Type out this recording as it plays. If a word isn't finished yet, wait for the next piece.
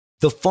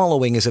The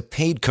following is a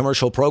paid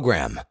commercial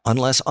program.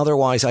 Unless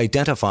otherwise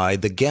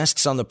identified, the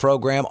guests on the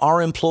program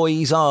are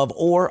employees of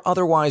or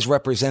otherwise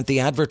represent the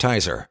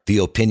advertiser. The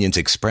opinions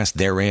expressed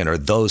therein are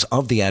those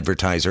of the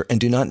advertiser and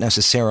do not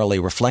necessarily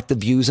reflect the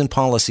views and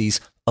policies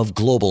of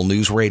Global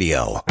News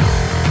Radio.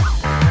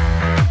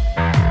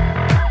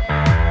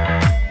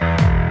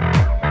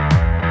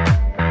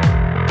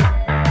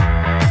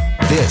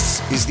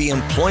 This is the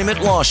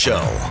Employment Law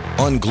Show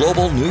on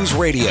Global News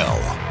Radio.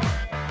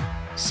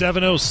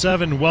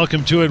 7:07,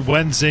 welcome to it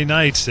Wednesday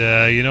night.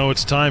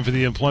 It's time for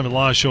the Employment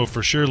Law Show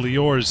for sure.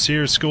 Lior is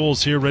here,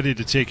 Scholes here, ready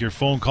to take your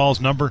phone calls.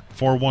 Number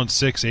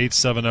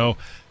 416-870-6400.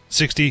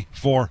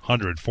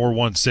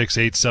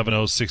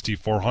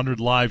 416-870-6400.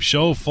 Live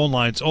show, phone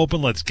lines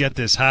open. Let's get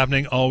this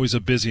happening. Always a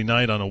busy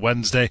night on a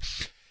Wednesday.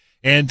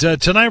 And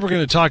tonight we're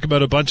going to talk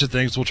about a bunch of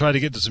things. We'll try to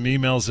get to some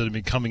emails that have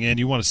been coming in.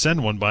 You want to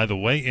send one, by the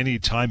way,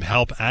 anytime,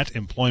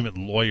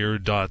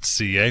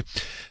 help@employmentlawyer.ca.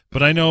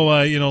 But I know,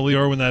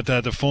 Lior, when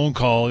the phone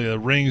call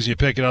rings, you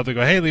pick it up. They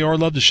go, "Hey, Lior,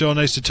 love the show.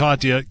 Nice to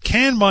talk to you.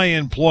 Can my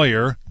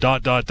employer ...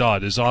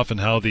 is often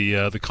how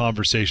the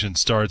conversation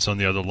starts on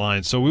the other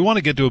line. So we want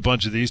to get to a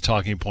bunch of these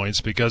talking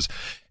points because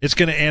it's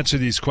going to answer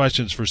these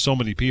questions for so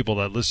many people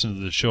that listen to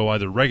the show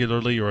either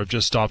regularly or have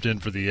just stopped in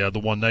for the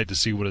one night to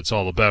see what it's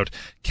all about.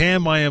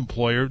 Can my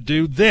employer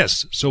do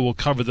this? So we'll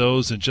cover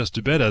those in just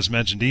a bit. As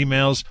mentioned,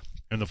 emails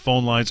and the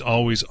phone lines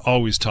always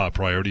top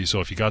priority. So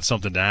if you got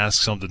something to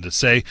ask, something to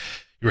say,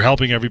 you're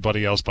helping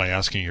everybody else by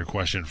asking your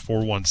question.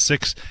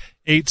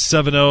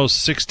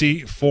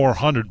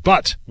 416-870-6400.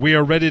 But we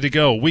are ready to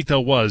go. Week that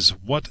was.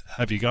 What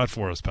have you got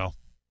for us, pal?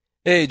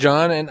 Hey,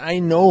 John, and I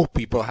know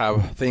people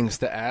have things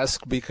to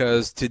ask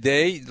because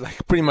today,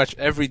 like pretty much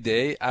every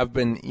day, I've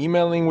been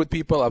emailing with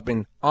people. I've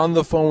been on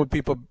the phone with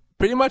people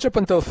pretty much up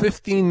until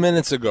 15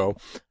 minutes ago.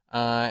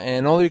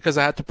 And only because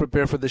I had to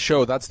prepare for the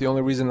show. That's the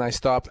only reason I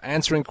stopped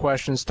answering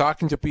questions,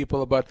 talking to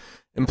people about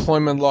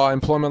employment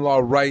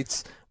law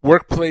rights,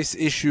 workplace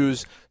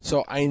issues.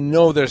 So I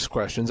know there's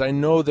questions. I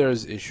know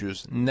there's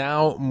issues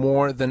now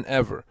more than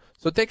ever.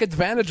 So take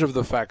advantage of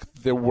the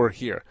fact that we're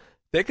here.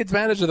 Take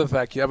advantage of the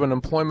fact you have an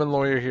employment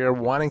lawyer here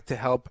wanting to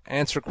help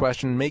answer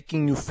questions,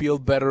 making you feel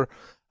better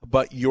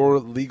about your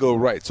legal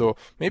rights. So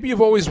maybe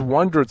you've always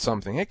wondered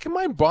something. Hey, can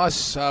my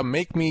boss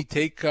make me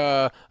take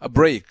a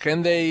break?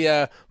 Can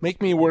they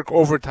make me work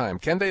overtime?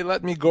 Can they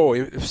let me go?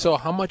 If so,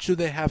 how much do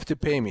they have to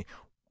pay me?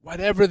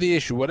 Whatever the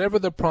issue, whatever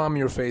the problem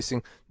you're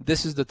facing,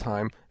 this is the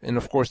time. And,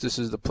 of course, this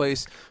is the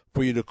place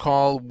for you to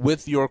call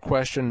with your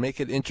question, make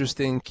it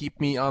interesting, keep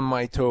me on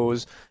my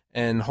toes,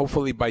 and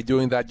hopefully by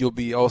doing that, you'll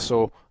be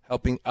also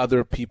helping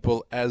other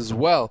people as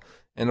well.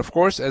 And, of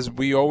course, as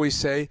we always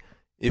say,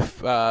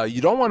 if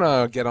you don't want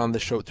to get on the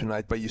show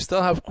tonight, but you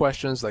still have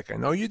questions, like I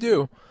know you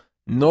do,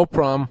 no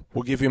problem.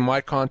 We'll give you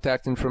my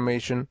contact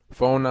information,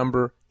 phone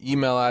number,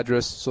 email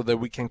address, so that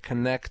we can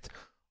connect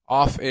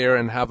off air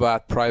and have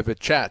that private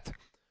chat.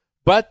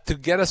 But to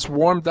get us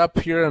warmed up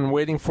here and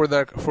waiting for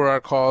our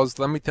calls,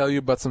 let me tell you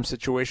about some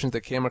situations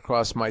that came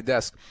across my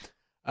desk.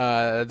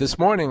 This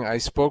morning, I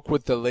spoke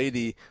with the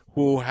lady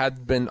who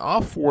had been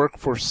off work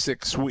for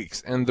 6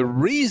 weeks. And the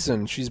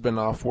reason she's been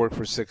off work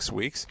for 6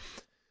 weeks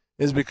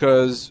is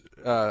because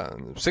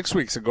 6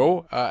 weeks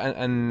ago,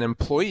 an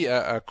employee,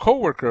 a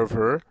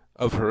coworker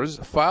of hers,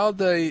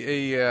 filed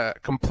a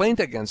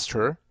complaint against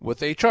her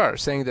with HR,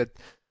 saying that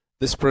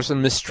this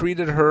person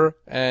mistreated her,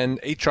 and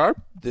HR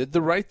did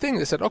the right thing.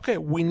 They said, okay,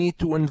 we need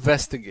to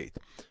investigate.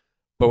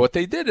 But what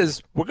they did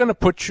is, we're going to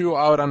put you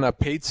out on a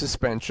paid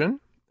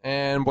suspension,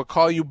 and we'll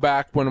call you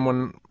back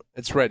when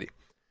it's ready.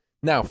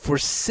 Now, for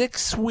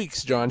 6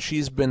 weeks, John,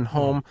 she's been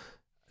home.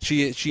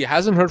 She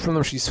hasn't heard from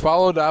them. She's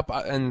followed up,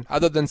 and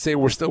other than say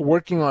we're still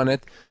working on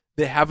it,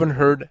 she hasn't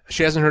heard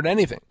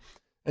anything.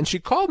 And she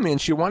called me,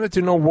 and she wanted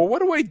to know, well,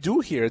 what do I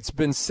do here? It's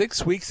been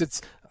 6 weeks.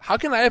 How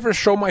can I ever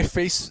show my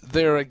face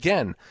there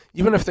again?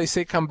 Even if they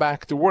say come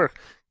back to work,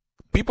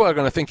 people are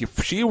going to think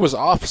if she was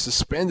off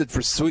suspended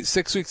for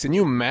 6 weeks, can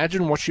you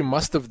imagine what she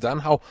must have done?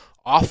 How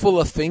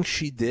awful a thing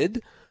she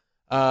did?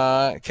 Do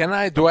I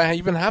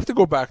even have to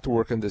go back to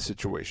work in this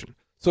situation?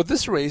 So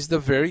this raised a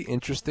very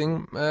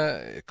interesting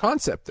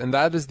concept, and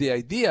that is the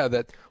idea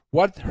that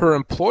what her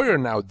employer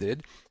now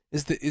did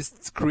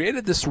is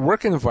created this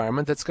work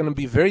environment that's going to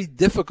be very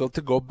difficult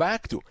to go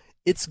back to.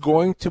 It's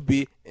going to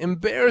be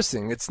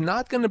embarrassing. It's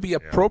not going to be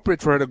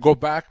appropriate for her to go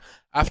back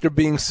after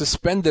being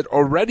suspended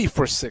already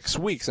for 6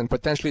 weeks, and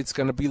potentially it's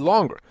going to be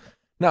longer.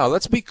 Now,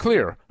 let's be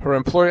clear. Her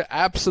employer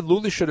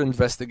absolutely should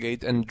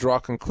investigate and draw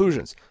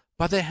conclusions,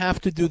 but they have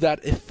to do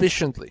that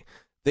efficiently.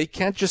 They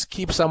can't just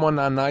keep someone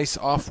on ice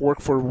off work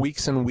for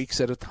weeks and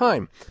weeks at a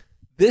time.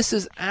 This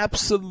is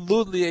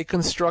absolutely a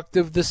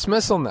constructive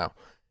dismissal now.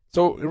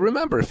 So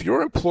remember, if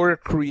your employer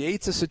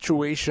creates a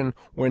situation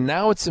where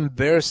now it's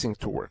embarrassing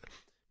to work,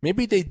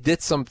 maybe they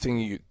did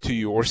something to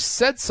you or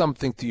said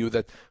something to you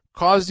that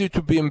caused you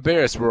to be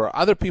embarrassed, where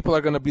other people are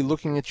going to be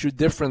looking at you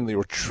differently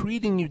or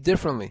treating you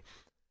differently.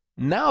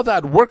 Now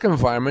that work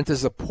environment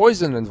is a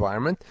poison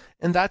environment,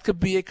 and that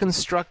could be a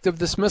constructive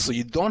dismissal.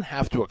 You don't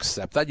have to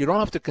accept that. You don't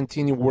have to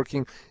continue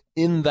working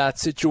in that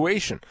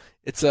situation.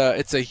 It's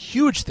a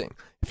huge thing.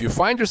 If you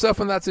find yourself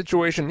in that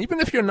situation, even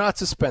if you're not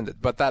suspended,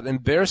 but that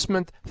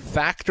embarrassment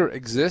factor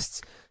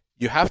exists,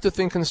 you have to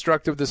think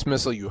constructive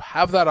dismissal. You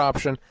have that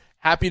option.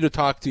 Happy to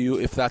talk to you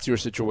if that's your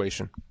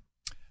situation.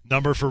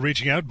 Number for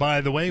reaching out,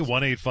 by the way,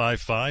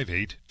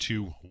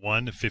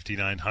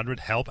 1-855-821-5900,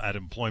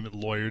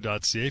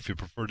 help@employmentlawyer.ca. If you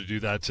prefer to do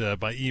that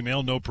by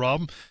email, no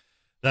problem.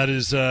 That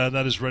is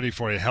ready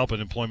for you,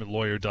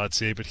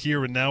 help@employmentlawyer.ca. But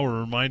here and now, a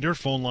reminder,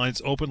 phone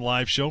lines open,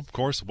 live show, of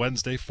course,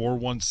 Wednesday,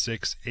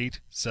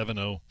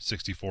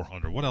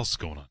 416-870-6400. What else is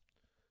going on?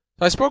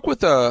 I spoke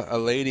with a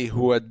lady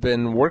who had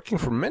been working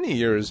for many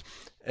years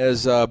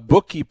as a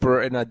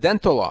bookkeeper in a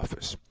dental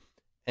office.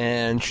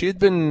 And she had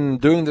been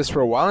doing this for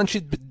a while, and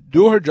she'd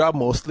do her job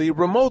mostly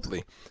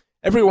remotely.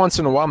 Every once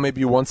in a while,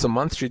 maybe once a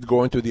month, she'd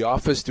go into the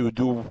office to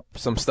do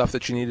some stuff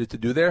that she needed to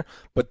do there.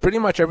 But pretty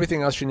much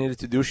everything else she needed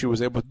to do, she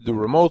was able to do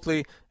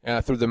remotely.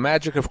 Through the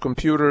magic of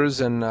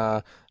computers and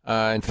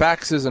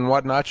faxes and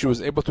whatnot, she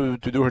was able to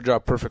do her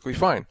job perfectly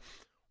fine.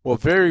 Well,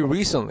 very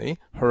recently,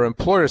 her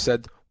employer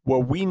said,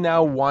 well, we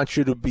now want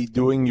you to be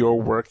doing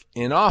your work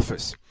in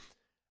office.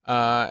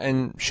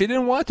 And she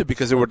didn't want to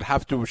because she would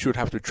have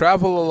to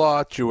travel a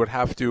lot. She would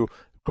have to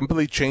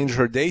completely change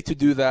her day to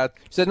do that.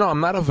 She said, no,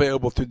 I'm not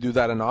available to do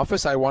that in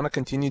office. I want to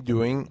continue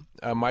doing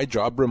my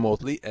job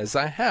remotely as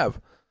I have.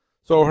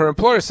 So her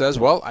employer says,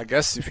 well, I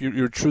guess if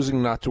you're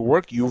choosing not to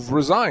work, you've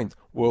resigned.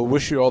 We'll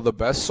wish you all the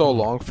best. So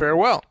long,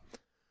 farewell.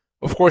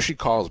 Of course, she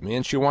calls me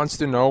and she wants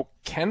to know,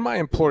 can my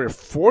employer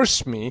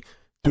force me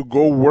to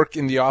go work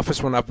in the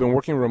office when I've been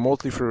working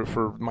remotely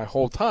for my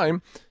whole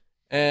time?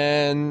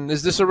 And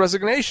is this a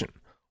resignation?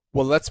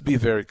 Well, let's be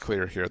very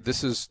clear here.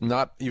 This is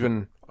not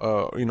even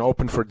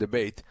open for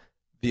debate.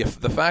 The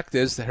fact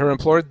is that her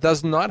employer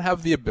does not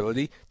have the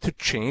ability to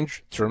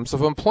change terms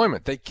of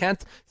employment. They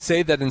can't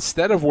say that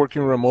instead of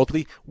working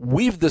remotely,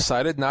 we've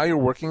decided now you're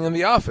working in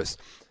the office.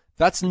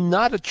 That's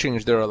not a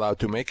change they're allowed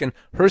to make. And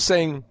her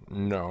saying,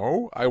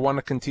 no, I want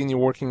to continue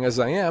working as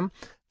I am,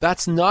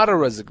 that's not a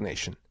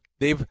resignation.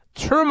 They've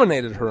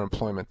terminated her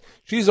employment.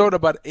 She's owed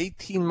about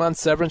 18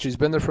 months severance. She's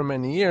been there for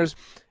many years,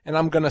 and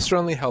I'm going to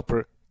certainly help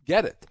her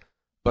get it.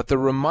 But the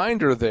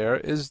reminder there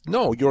is,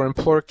 no, your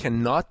employer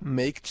cannot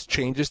make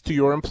changes to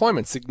your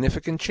employment,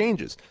 significant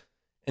changes.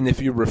 And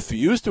if you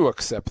refuse to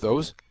accept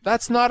those,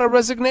 that's not a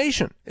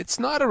resignation. It's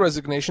not a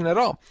resignation at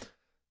all.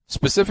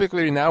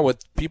 Specifically now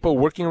with people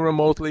working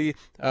remotely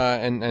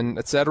and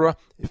et cetera,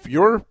 if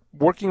you're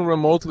working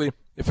remotely,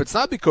 if it's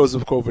not because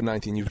of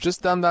COVID-19, you've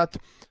just done that,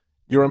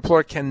 your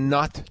employer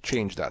cannot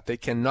change that. They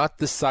cannot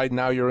decide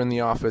now you're in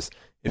the office.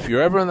 If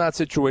you're ever in that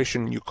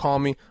situation, you call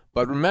me.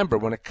 But remember,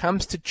 when it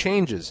comes to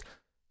changes,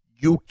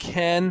 you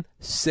can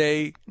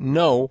say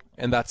no,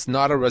 and that's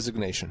not a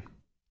resignation.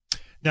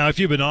 Now, if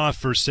you've been off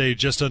for, say,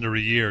 just under a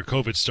year,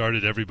 COVID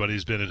started,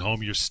 everybody's been at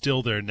home, you're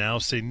still there now,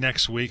 say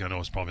next week, I know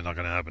it's probably not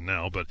going to happen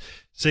now, but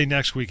say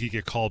next week you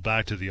get called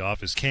back to the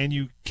office, can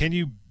you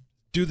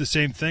do the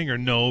same thing or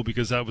no,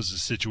 because that was the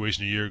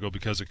situation a year ago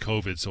because of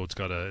COVID, so it's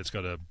got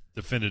a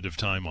definitive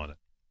time on it?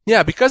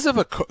 Yeah, because of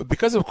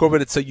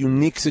COVID, it's a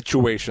unique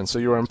situation. So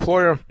your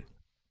employer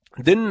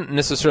didn't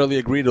necessarily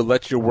agree to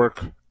let you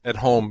work at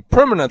home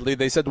permanently.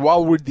 They said,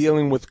 while we're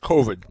dealing with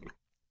COVID.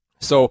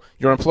 So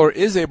your employer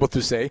is able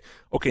to say,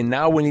 okay,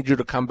 now we need you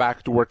to come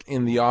back to work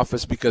in the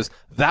office because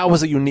that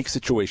was a unique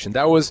situation.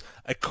 That was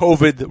a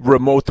COVID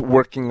remote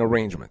working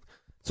arrangement.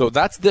 So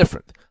that's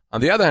different.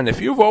 On the other hand,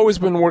 if you've always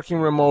been working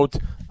remote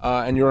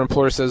and your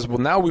employer says, well,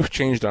 now we've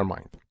changed our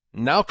mind.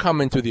 Now come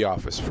into the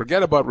office.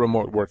 Forget about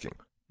remote working.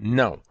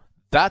 No,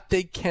 that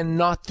they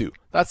cannot do.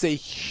 That's a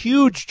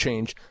huge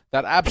change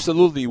that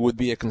absolutely would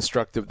be a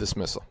constructive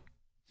dismissal.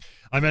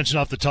 I mentioned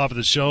off the top of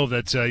the show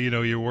that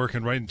you're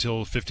working right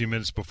until 15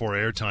 minutes before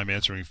airtime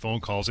answering phone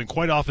calls, and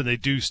quite often they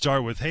do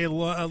start with, hey,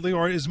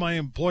 Lior, is my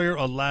employer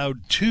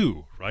allowed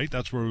to, right?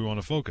 That's where we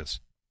want to focus.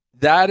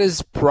 That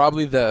is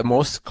probably the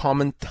most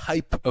common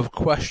type of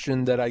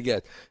question that I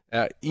get.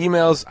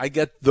 Emails, I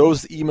get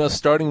those emails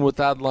starting with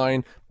that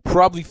line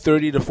probably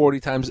 30 to 40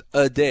 times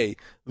a day.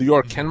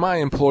 Lior, can my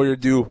employer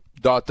do ...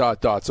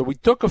 So we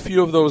took a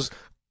few of those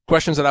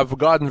questions that I've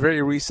gotten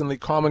very recently,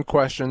 common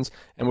questions,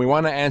 and we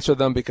want to answer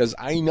them because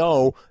I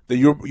know that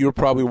you're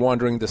probably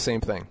wondering the same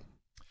thing.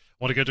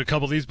 Want to get to a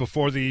couple of these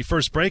before the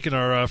first break in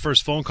our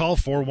first phone call,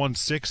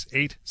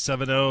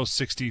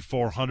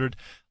 416-870-6400.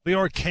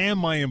 Lior, can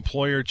my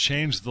employer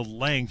change the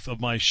length of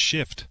my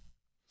shift?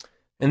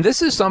 And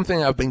this is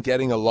something I've been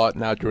getting a lot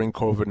now during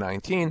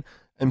COVID-19.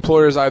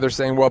 Employers either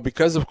saying, well,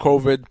 because of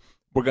COVID,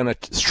 we're going to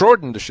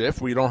shorten the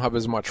shift, we don't have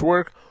as much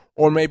work,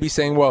 or maybe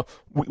saying, well,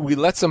 we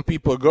let some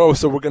people go,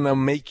 so we're going to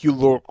make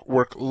you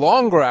work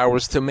longer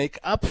hours to make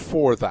up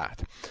for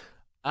that.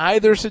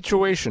 Either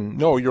situation,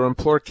 no, your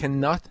employer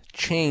cannot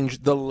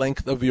change the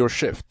length of your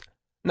shift.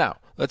 Now,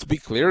 let's be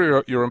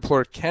clear, your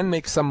employer can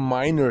make some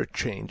minor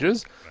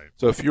changes. Right.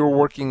 So if you're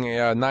working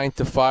 9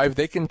 to 5,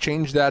 they can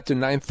change that to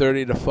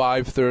 9:30 to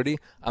 5:30,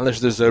 unless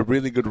there's a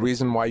really good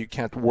reason why you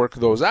can't work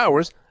those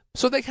hours.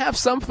 So they have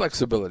some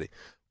flexibility.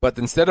 But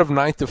instead of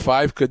 9 to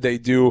 5, could they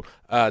do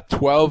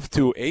 12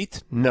 to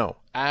 8? No,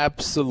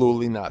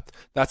 absolutely not.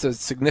 That's a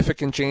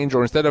significant change.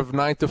 Or instead of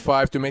 9 to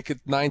 5, to make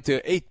it 9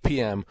 to 8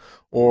 p.m.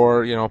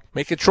 or,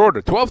 make it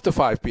shorter, 12 to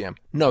 5 p.m.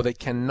 No, they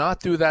cannot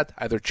do that.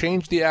 Either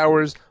change the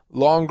hours,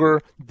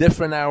 longer,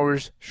 different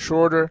hours,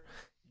 shorter.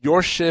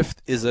 Your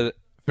shift is a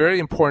very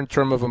important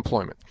term of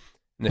employment.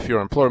 And if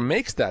your employer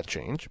makes that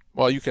change,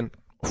 well, you can,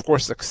 of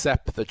course,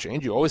 accept the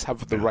change. You always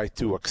have the right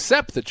to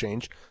accept the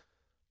change.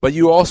 But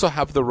you also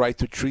have the right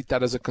to treat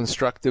that as a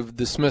constructive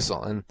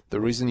dismissal. And the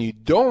reason you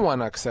don't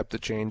want to accept the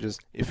change is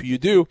if you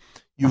do,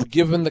 you've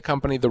given the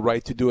company the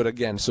right to do it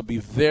again. So be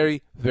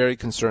very, very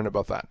concerned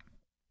about that.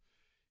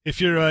 If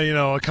you're,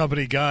 a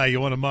company guy, you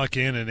want to muck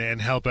in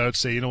and help out,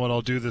 say, you know what,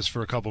 I'll do this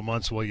for a couple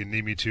months while you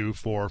need me to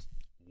for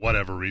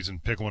whatever reason,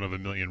 pick one of a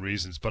million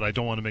reasons, but I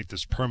don't want to make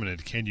this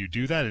permanent. Can you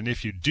do that? And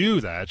if you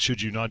do that,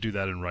 should you not do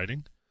that in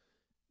writing?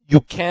 You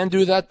can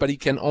do that, but you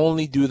can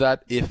only do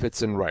that if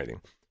it's in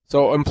writing.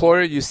 So,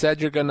 employer, you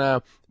said you're going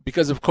to,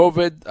 because of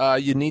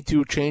COVID, you need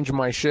to change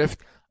my shift.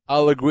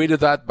 I'll agree to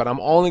that, but I'm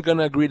only going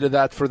to agree to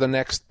that for the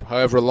next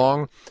however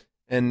long.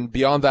 And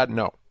beyond that,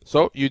 no.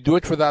 So, you do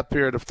it for that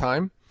period of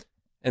time.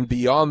 And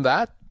beyond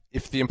that,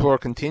 if the employer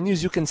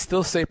continues, you can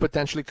still say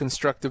potentially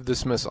constructive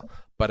dismissal.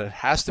 But it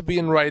has to be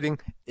in writing.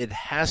 It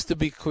has to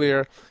be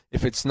clear.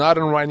 If it's not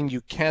in writing, you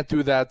can't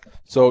do that.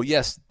 So,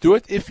 yes, do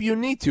it if you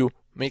need to.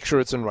 Make sure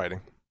it's in writing.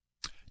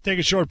 Take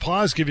a short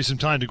pause, give you some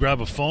time to grab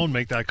a phone,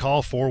 make that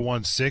call,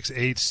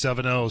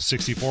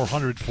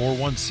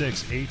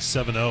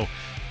 416-870-6400,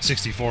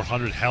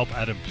 416-870-6400, help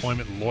at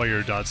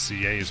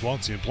employmentlawyer.ca as well.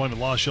 It's the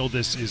Employment Law Show.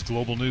 This is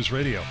Global News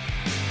Radio.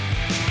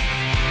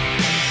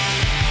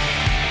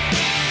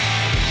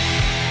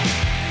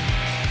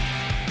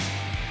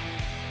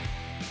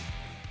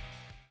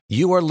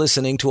 You are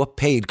listening to a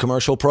paid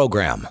commercial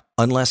program.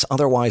 Unless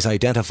otherwise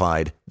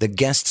identified, the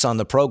guests on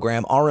the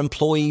program are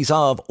employees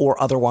of or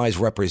otherwise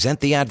represent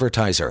the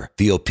advertiser.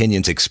 The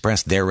opinions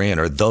expressed therein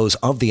are those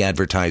of the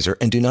advertiser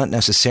and do not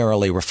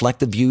necessarily reflect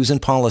the views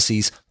and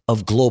policies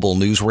of Global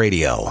News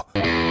Radio.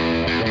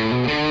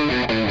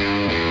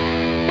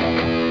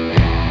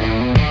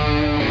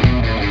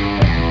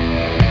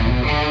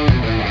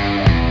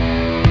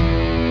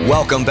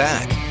 Welcome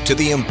back to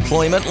the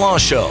Employment Law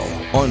Show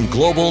on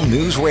Global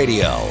News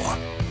Radio.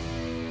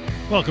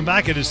 Welcome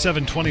back. It is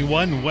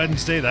 7:21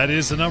 Wednesday. That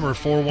is the number,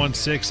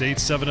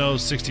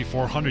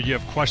 416-870-6400. You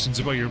have questions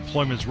about your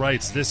employment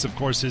rights. This, of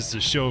course, is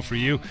the show for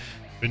you.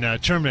 Been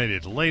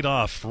terminated, laid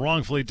off,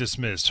 wrongfully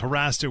dismissed,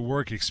 harassed at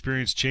work,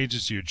 experienced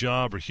changes to your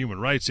job or human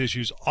rights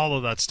issues, all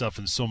of that stuff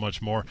and so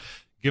much more.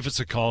 Give us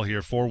a call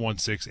here,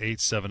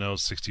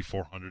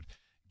 416-870-6400.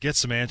 Get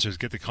some answers,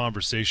 get the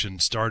conversation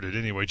started.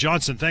 Anyway,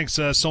 Johnson, thanks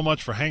so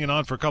much for hanging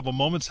on for a couple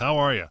moments. How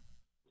are you?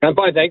 I'm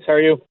fine, thanks. How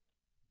are you?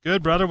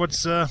 Good, brother.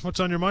 What's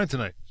on your mind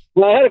tonight?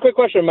 Well, I had a quick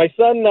question. My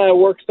son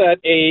works at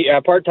a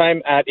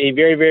part-time at a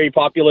very, very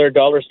popular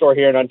dollar store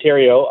here in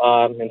Ontario,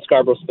 in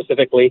Scarborough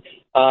specifically.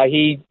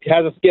 He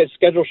has a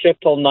scheduled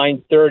shift till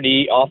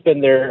 9:30.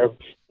 Often the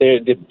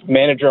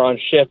manager on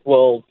shift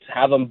will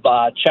have him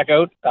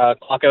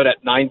clock out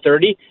at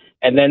 9:30,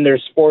 and then they're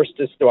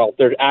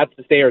they're asked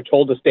to stay or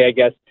told to stay, I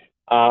guess,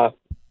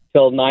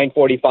 till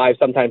 9:45,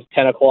 sometimes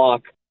 10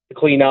 o'clock. To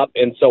clean up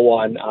and so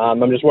on.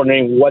 I'm just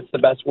wondering what's the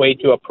best way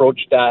to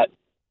approach that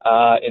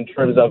in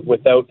terms of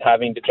without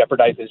having to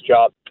jeopardize his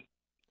job.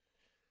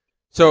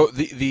 So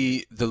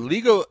the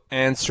legal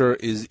answer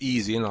is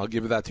easy, and I'll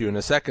give that to you in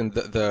a second.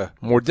 The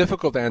more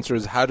difficult answer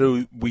is how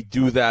do we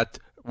do that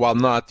while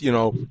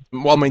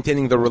while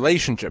maintaining the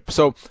relationship.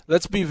 So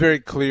let's be very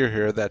clear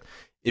here that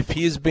if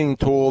he is being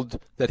told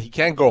that he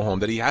can't go home,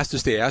 that he has to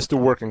stay, has to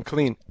work and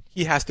clean,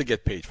 he has to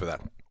get paid for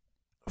that.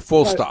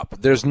 Full stop.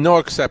 There's no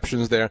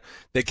exceptions there.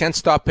 They can't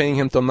stop paying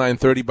him till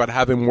 9:30, but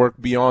have him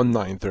work beyond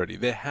 9:30.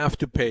 They have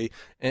to pay,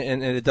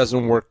 and it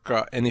doesn't work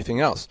anything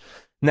else.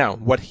 Now,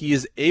 what he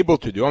is able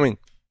to do,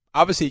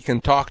 obviously he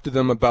can talk to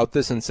them about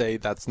this and say,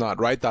 that's not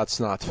right, that's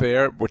not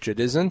fair, which it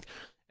isn't,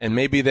 and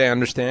maybe they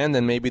understand,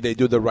 and maybe they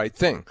do the right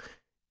thing.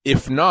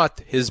 If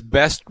not, his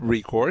best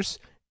recourse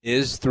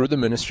is through the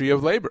Ministry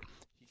of Labor.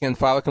 He can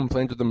file a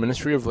complaint to the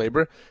Ministry of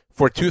Labor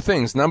for two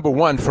things. Number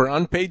one, for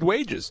unpaid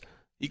wages.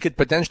 He could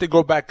potentially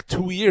go back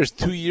 2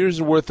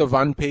 years worth of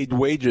unpaid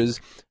wages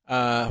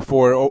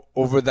for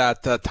over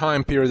that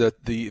time period,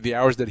 the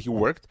hours that he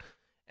worked.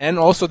 And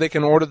also they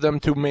can order them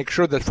to make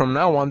sure that from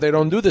now on they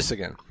don't do this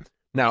again.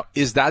 Now,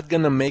 is that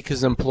going to make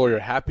his employer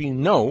happy?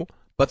 No,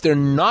 but they're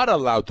not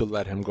allowed to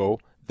let him go.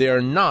 They are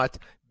not,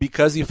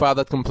 because he filed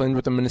that complaint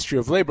with the Ministry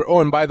of Labor.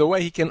 Oh, and by the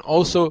way, he can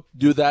also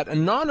do that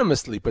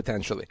anonymously,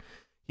 potentially.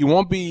 He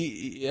won't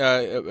be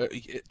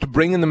to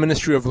bring in the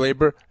Ministry of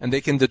Labor, and they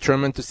can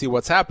determine to see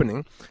what's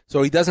happening.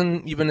 So he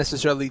doesn't even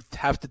necessarily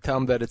have to tell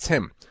them that it's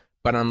him.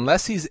 But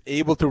unless he's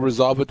able to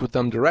resolve it with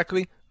them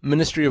directly,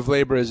 Ministry of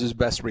Labor is his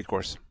best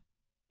recourse.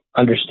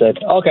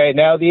 Understood. Okay,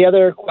 now the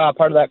other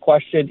part of that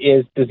question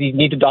is, does he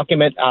need to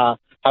document how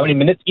many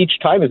minutes each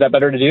time? Is that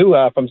better to do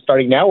from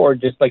starting now, or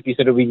just like you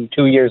said, it'll be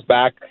 2 years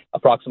back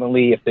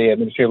approximately if the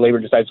Ministry of Labor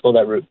decides to go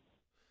that route?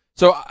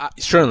 So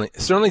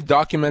certainly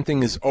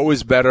documenting is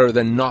always better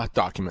than not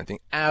documenting.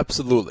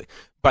 Absolutely.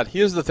 But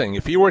here's the thing.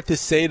 If you were to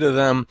say to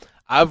them,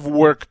 I'm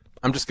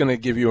just going to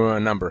give you a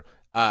number,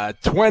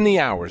 20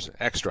 hours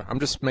extra. I'm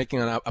just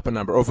making up a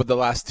number over the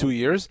last 2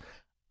 years.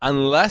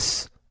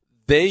 Unless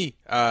they,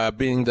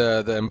 being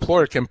the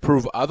employer, can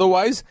prove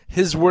otherwise,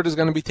 his word is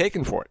going to be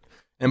taken for it.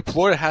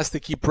 Employer has to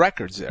keep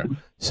records there.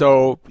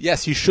 So,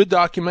 yes, he should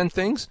document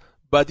things,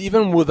 but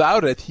even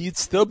without it, he'd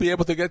still be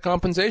able to get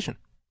compensation.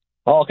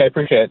 Oh, okay,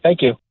 appreciate it.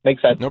 Thank you.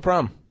 Makes sense. No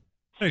problem.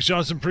 Thanks,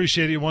 Johnson.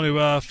 Appreciate it. You want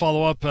to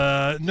follow up?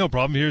 No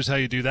problem. Here's how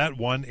you do that.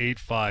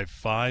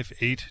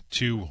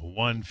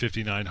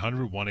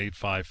 1-855-821-5900.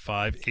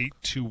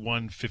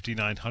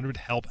 1-855-821-5900.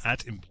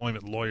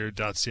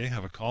 Help@employmentlawyer.ca.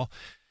 Have a call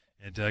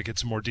and get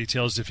some more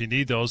details if you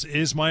need those.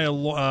 Is my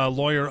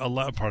lawyer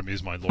allowed? Pardon me.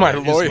 Is my lawyer? My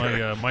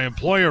lawyer. Is my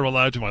employer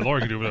allowed to? My lawyer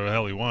can do whatever the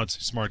hell he wants.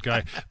 He's a smart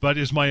guy. But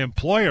is my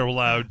employer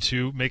allowed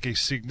to make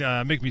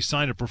me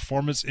sign a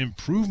performance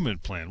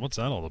improvement plan? What's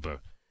that all about?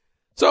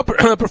 So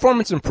a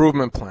performance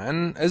improvement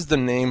plan, as the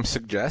name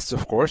suggests,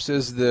 of course,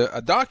 is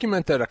a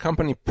document that a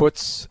company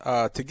puts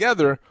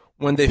together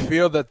when they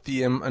feel that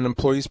an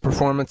employee's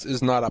performance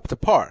is not up to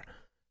par.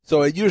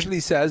 So it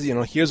usually says,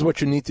 here's what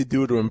you need to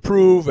do to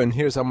improve, and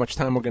here's how much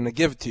time we're going to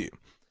give to you.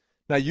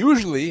 Now,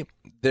 usually,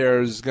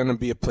 there's going to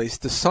be a place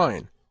to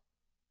sign.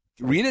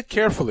 Read it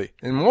carefully.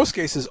 In most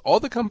cases, all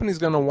the company's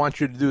going to want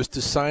you to do is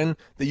to sign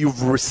that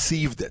you've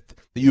received it,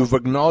 that you've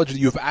acknowledged that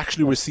you've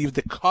actually received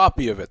a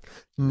copy of it,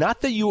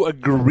 not that you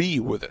agree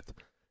with it.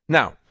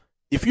 Now,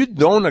 if you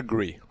don't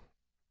agree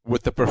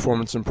with the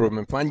performance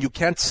improvement plan, you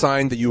can't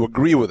sign that you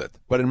agree with it.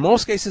 But in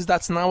most cases,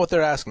 that's not what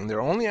they're asking.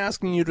 They're only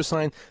asking you to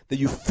sign that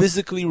you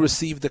physically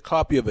received a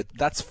copy of it.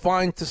 That's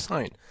fine to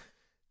sign.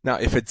 Now,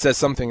 if it says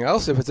something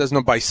else, if it says,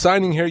 no, by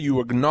signing here, you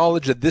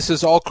acknowledge that this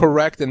is all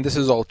correct and this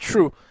is all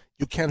true,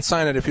 you can't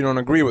sign it if you don't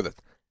agree with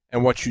it.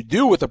 And what you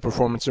do with a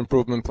performance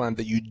improvement plan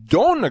that you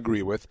don't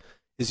agree with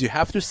is you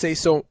have to say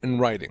so in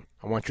writing.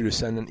 I want you to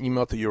send an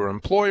email to your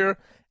employer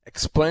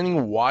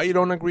explaining why you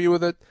don't agree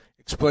with it,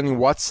 explaining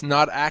what's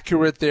not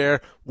accurate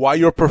there, why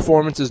your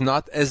performance is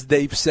not as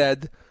they've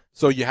said.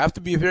 So you have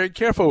to be very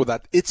careful with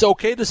that. It's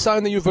okay to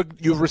sign that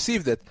you've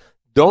received it.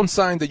 Don't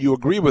sign that you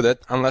agree with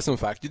it unless, in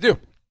fact, you do.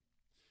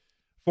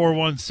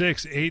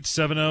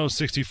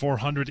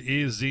 416-870-6400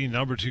 is the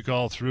number to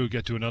call through.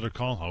 Get to another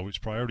call. Always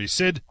priority.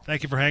 Sid,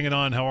 thank you for hanging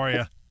on. How are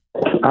you?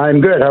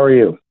 I'm good. How are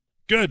you?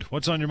 Good.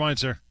 What's on your mind,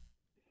 sir?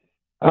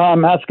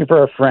 I'm asking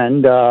for a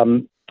friend.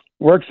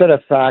 Works at a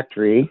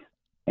factory,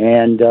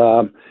 and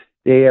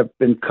they have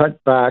been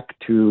cut back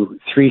to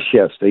 3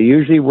 shifts. They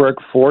usually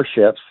work 4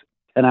 shifts,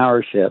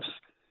 10-hour shifts,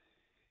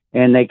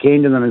 and they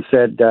came to them and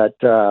said that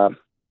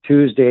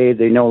Tuesday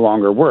they no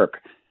longer work.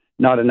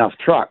 Not enough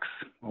trucks.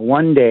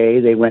 One day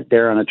they went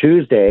there on a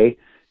Tuesday,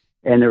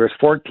 and there was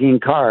 14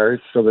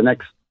 cars. So the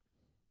next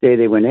day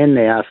they went in,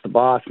 they asked the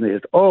boss, and they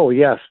said, "Oh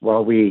yes,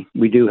 well we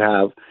do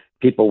have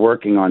people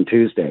working on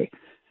Tuesday."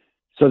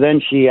 So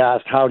then she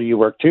asked, "How do you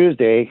work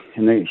Tuesday?"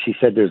 And then she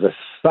said, "There's a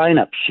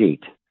sign-up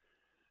sheet."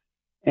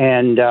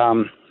 And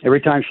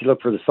every time she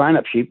looked for the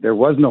sign-up sheet, there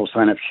was no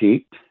sign-up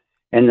sheet.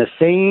 And the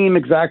same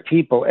exact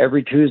people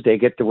every Tuesday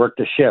get to work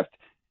the shift.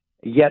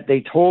 Yet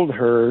they told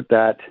her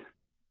that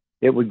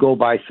it would go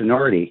by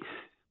seniority.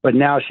 But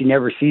now she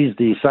never sees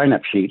the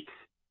sign-up sheet.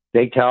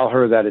 They tell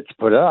her that it's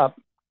put up.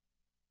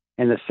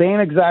 And the same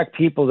exact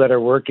people that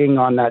are working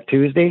on that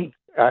Tuesday,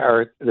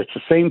 it's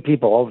the same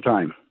people all the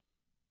time.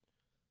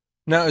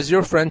 Now, is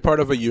your friend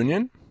part of a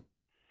union?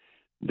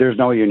 There's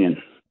no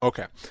union.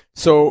 Okay.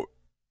 So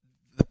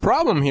the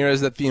problem here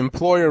is that the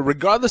employer,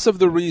 regardless of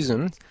the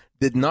reasons,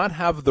 did not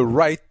have the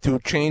right to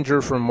change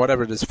her from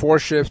whatever it is, 4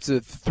 shifts to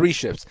 3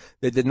 shifts.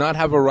 They did not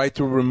have a right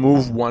to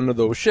remove one of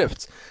those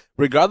shifts.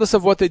 Regardless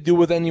of what they do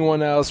with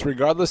anyone else,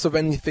 regardless of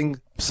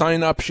anything,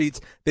 sign-up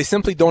sheets, they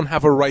simply don't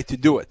have a right to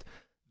do it.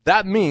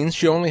 That means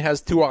she only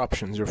has 2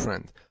 options, your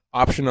friend.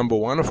 Option number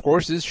 1, of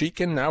course, is she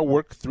can now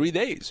work 3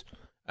 days.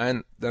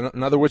 And then,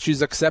 in other words,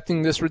 she's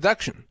accepting this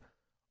reduction.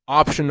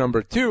 Option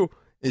number 2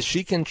 is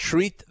she can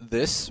treat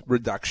this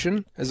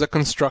reduction as a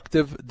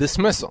constructive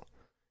dismissal.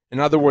 In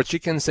other words, she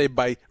can say,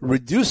 by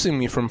reducing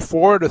me from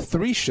 4 to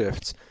 3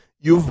 shifts,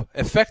 you've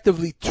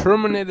effectively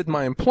terminated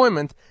my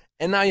employment,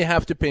 and now you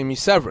have to pay me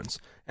severance.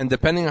 And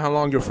depending on how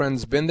long your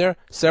friend's been there,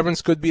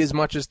 severance could be as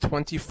much as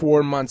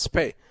 24 months'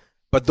 pay.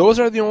 But those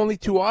are the only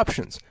 2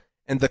 options.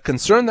 And the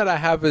concern that I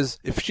have is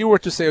if she were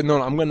to say,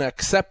 no, I'm going to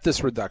accept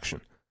this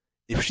reduction.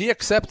 If she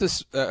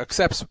accepts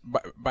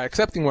by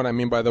accepting what I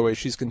mean, by the way,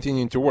 she's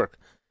continuing to work.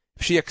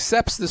 If she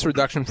accepts this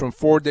reduction from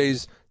 4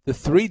 days to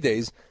 3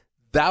 days,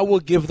 that will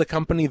give the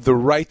company the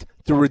right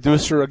to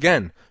reduce her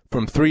again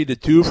from 3 to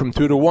 2, from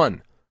 2 to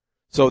 1.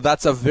 So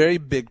that's a very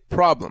big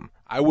problem.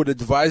 I would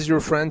advise your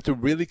friend to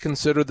really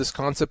consider this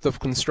concept of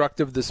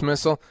constructive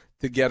dismissal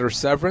to get her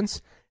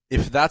severance.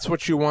 If that's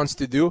what she wants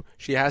to do,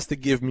 she has to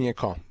give me a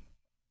call.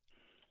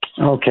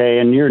 Okay,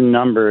 and your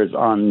number is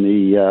on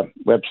the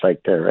website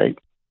there, right?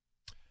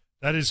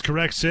 That is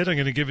correct, Sid. I'm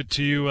going to give it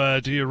to you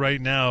right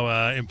now.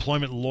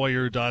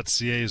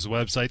 Employmentlawyer.ca is the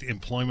website,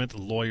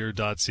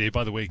 employmentlawyer.ca.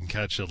 By the way, you can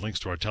catch links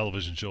to our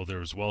television show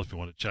there as well if you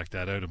want to check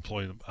that out,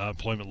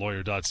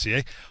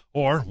 employmentlawyer.ca,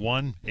 or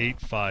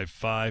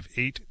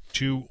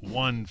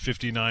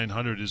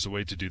 1-855-821-5900 is the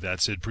way to do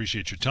that. Sid,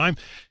 appreciate your time.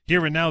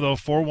 Here and now, though,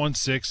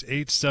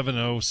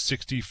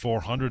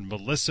 416-870-6400.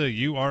 Melissa,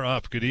 you are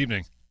up. Good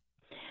evening.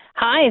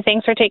 Hi,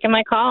 thanks for taking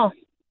my call.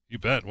 You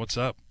bet. What's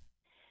up?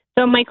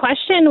 So my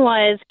question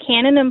was,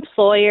 can an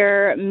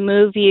employer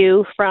move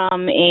you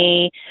from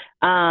a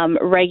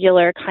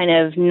regular kind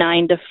of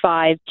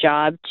 9-to-5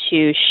 job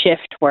to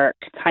shift work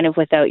kind of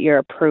without your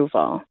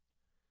approval?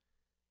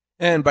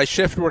 And by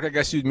shift work, I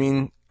guess you'd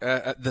mean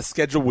the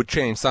schedule would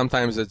change.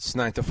 Sometimes it's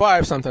 9 to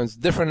 5, sometimes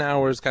different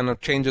hours, kind of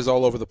changes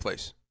all over the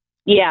place.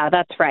 Yeah,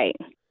 that's right.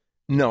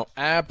 No,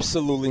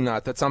 absolutely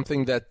not. That's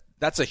something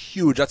that's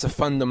a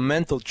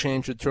fundamental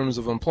change in terms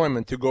of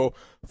employment, to go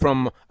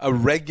from a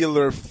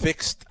regular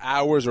fixed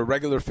hours or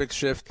regular fixed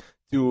shift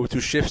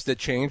to shifts that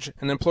change.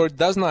 An employer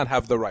does not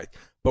have the right.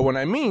 But when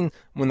I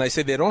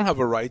say they don't have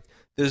a right,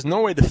 there's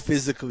no way to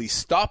physically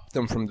stop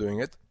them from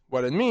doing it.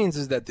 What it means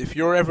is that if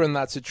you're ever in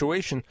that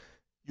situation,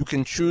 you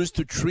can choose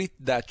to treat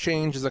that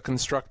change as a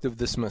constructive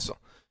dismissal.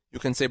 You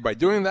can say, by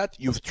doing that,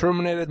 you've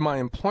terminated my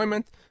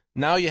employment.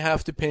 Now you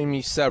have to pay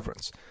me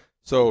severance.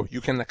 So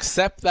you can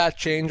accept that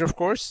change, of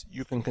course.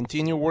 You can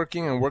continue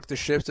working and work the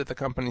shifts that the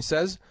company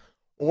says.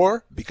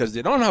 Or, because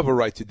they don't have a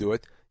right to do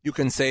it, you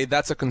can say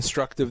that's a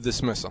constructive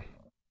dismissal.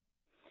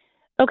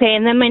 Okay,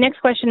 and then my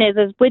next question is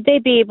would they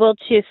be able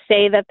to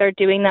say that they're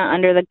doing that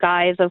under the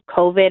guise of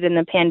COVID and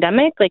the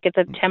pandemic, like it's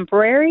a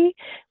temporary?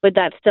 Would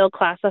that still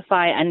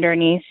classify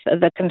underneath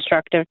the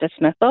constructive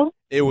dismissal?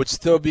 It would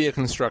still be a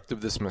constructive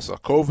dismissal,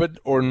 COVID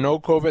or no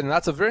COVID. And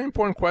that's a very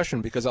important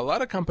question, because a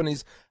lot of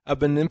companies have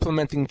been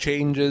implementing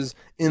changes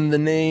in the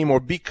name or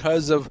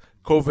because of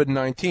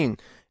COVID-19.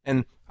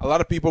 And a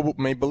lot of people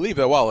may believe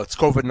that, well, it's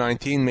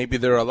COVID-19, maybe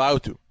they're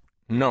allowed to.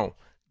 No.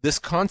 This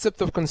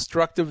concept of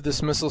constructive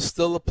dismissal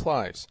still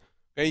applies.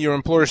 Okay? Your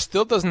employer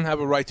still doesn't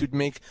have a right to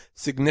make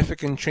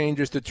significant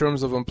changes to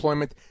terms of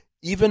employment,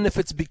 even if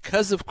it's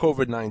because of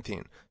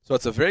COVID-19. So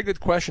it's a very good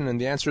question, and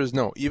the answer is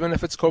no. Even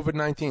if it's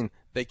COVID-19,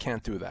 they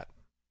can't do that.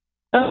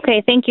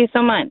 Okay, thank you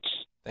so much.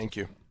 Thank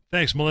you.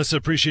 Thanks, Melissa.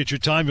 Appreciate your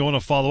time. You want to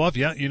follow up?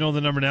 Yeah, you know the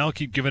number now.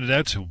 Keep giving it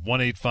out to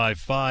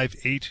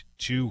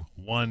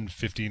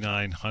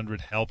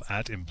 1-855-821-5900,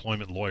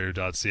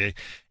 help@employmentlawyer.ca.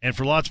 And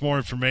for lots more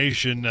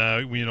information,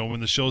 when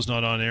the show's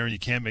not on air and you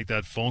can't make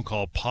that phone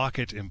call,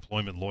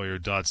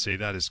 pocketemploymentlawyer.ca.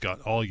 That has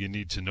got all you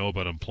need to know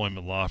about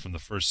employment law from the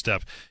first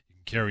step. You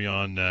can carry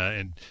on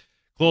and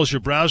close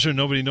your browser.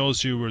 Nobody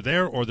knows you were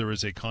there, or there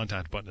is a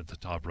contact button at the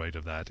top right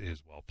of that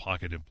as well,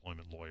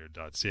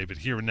 pocketemploymentlawyer.ca. But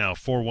here and now,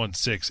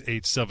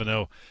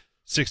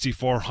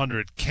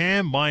 416-870-6400.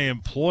 Can my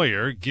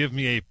employer give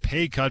me a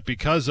pay cut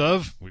because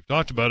of, we've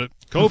talked about it,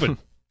 COVID?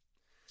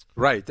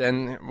 Right.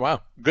 And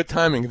wow, good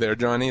timing there,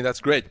 Johnny.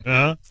 That's great.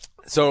 Uh-huh.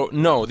 So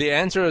no, the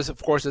answer is,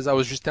 of course, as I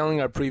was just telling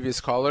our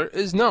previous caller,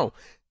 is no.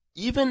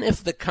 Even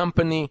if the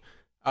company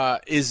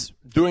is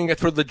doing it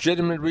for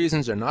legitimate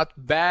reasons, they're not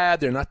bad,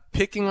 they're not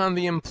picking on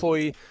the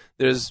employee,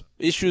 there's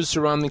issues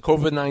surrounding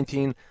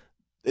COVID-19,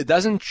 it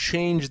doesn't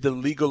change the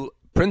legal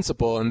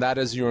principle, and that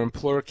is your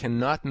employer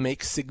cannot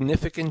make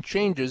significant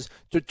changes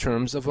to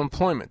terms of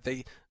employment.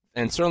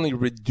 And certainly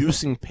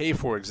reducing pay,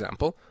 for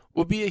example,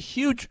 will be a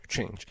huge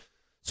change.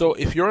 So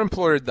if your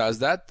employer does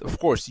that, of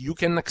course, you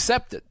can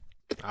accept it.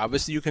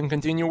 Obviously, you can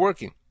continue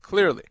working,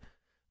 clearly.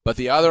 But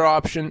the other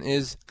option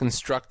is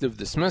constructive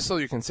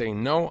dismissal. You can say,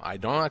 no, I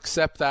don't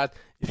accept that.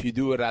 If you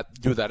do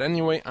that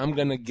anyway, I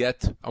want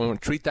to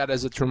treat that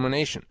as a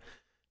termination.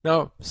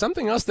 Now,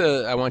 something else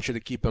that I want you to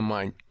keep in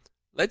mind.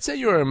 Let's say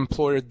your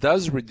employer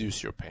does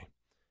reduce your pay,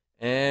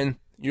 and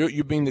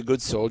you being the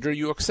good soldier,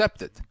 you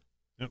accept it.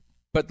 Yep.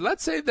 But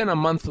let's say then a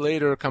month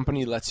later, a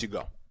company lets you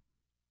go.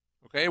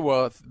 Okay,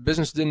 well, if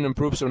business didn't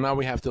improve, so now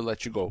we have to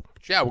let you go.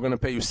 Yeah, we're going to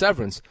pay you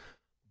severance.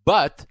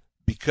 But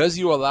because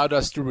you allowed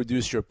us to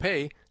reduce your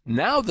pay,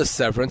 now the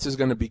severance is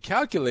going to be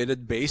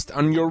calculated based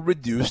on your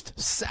reduced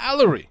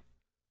salary.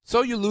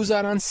 So you lose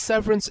out on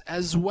severance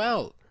as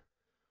well.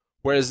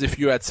 Whereas if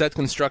you had said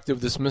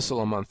constructive dismissal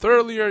a month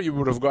earlier, you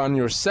would have gotten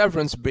your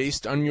severance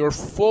based on your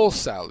full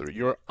salary,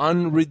 your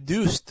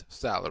unreduced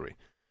salary.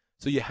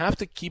 So you have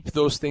to keep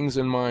those things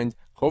in mind,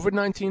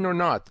 COVID-19 or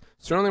not,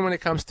 certainly when it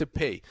comes to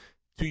pay,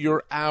 to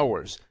your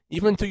hours,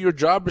 even to your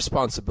job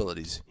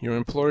responsibilities. Your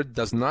employer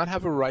does not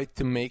have a right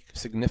to make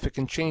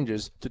significant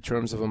changes to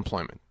terms of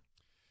employment.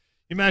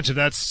 Imagine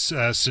that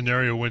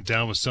scenario went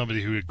down with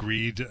somebody who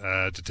agreed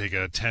to take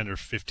a 10 or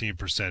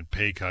 15%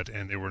 pay cut,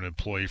 and they were an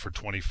employee for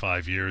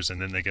 25 years,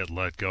 and then they get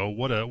let go.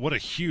 What a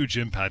huge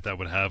impact that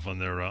would have on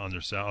their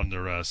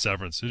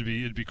severance.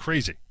 It'd be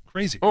crazy.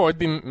 Oh, it'd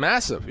be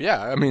massive.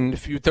 Yeah, I mean,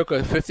 if you took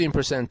a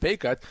 15% pay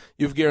cut,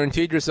 you've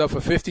guaranteed yourself a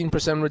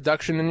 15%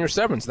 reduction in your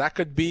severance. That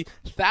could be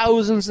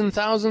thousands and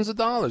thousands of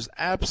dollars.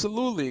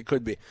 Absolutely, it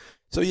could be.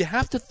 So you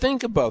have to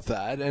think about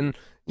that. And,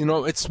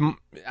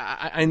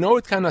 I know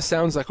it kind of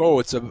sounds like, oh,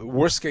 it's a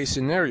worst case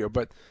scenario,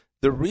 but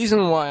the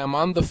reason why I'm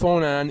on the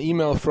phone and on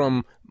email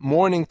from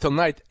morning till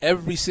night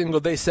every single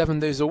day, 7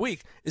 days a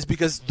week, is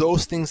because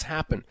those things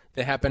happen.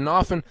 They happen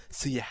often,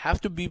 so you have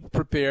to be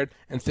prepared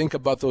and think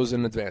about those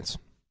in advance.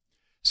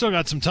 Still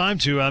got some time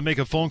to make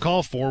a phone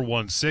call,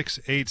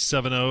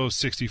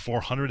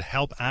 416-870-6400,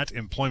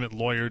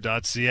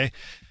 help@employmentlawyer.ca.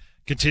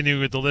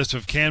 Continuing with the list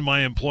of can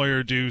my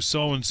employer do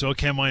so-and-so,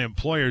 can my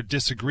employer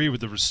disagree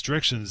with the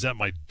restrictions that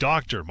my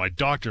doctor,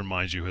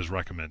 mind you, has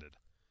recommended?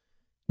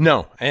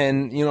 No,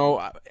 and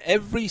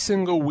every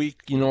single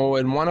week,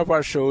 in one of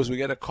our shows, we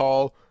get a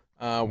call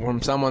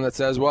from someone that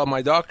says, "Well,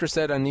 my doctor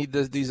said I need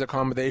these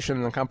accommodations,"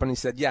 and the company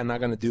said, "Yeah, I'm not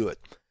going to do it."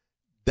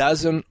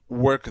 Doesn't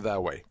work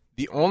that way.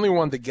 The only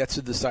one that gets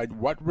to decide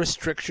what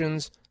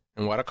restrictions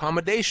and what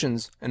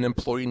accommodations an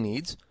employee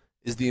needs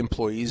is the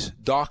employee's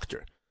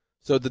doctor.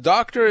 So the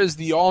doctor is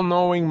the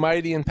all-knowing,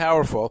 mighty, and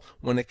powerful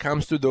when it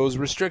comes to those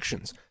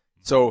restrictions.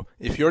 So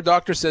if your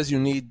doctor says you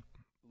need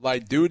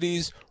light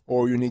duties,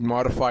 or you need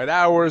modified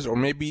hours, or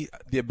maybe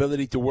the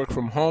ability to work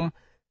from home,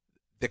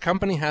 the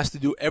company has to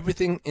do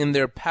everything in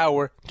their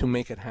power to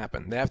make it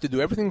happen. They have to do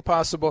everything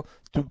possible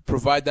to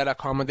provide that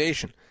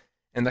accommodation.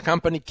 And the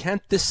company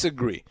can't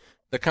disagree.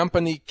 The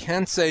company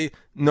can't say,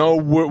 no,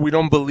 we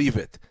don't believe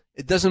it.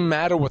 It doesn't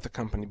matter what the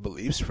company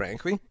believes,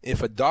 frankly.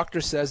 If a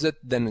doctor says it,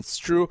 then it's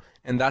true,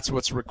 and that's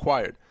what's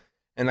required.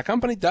 And the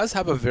company does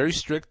have a very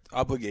strict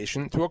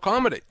obligation to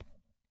accommodate,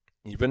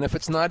 even if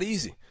it's not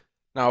easy.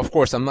 Now, of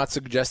course, I'm not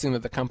suggesting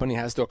that the company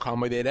has to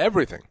accommodate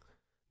everything.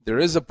 There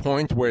is a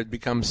point where it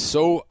becomes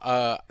so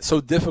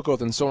difficult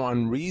and so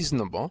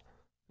unreasonable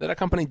that a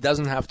company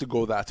doesn't have to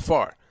go that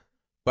far.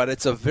 But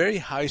it's a very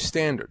high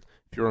standard.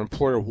 If your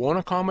employer won't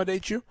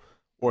accommodate you,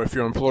 or if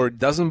your employer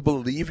doesn't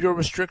believe your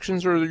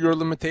restrictions or your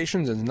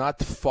limitations and is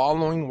not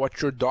following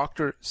what your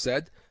doctor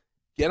said,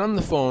 get on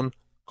the phone,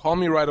 call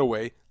me right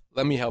away,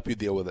 let me help you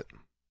deal with it.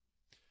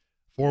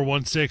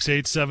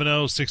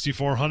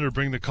 416-870-6400.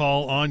 Bring the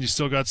call on. You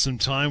still got some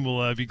time.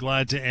 We'll be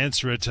glad to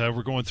answer it.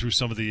 We're going through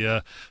some of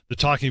the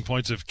talking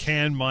points of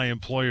can my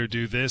employer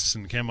do this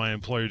and can my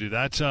employer do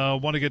that. I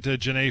want to get to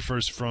Janae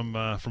first from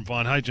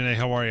Vaughan. Hi, Janae.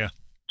 How are you?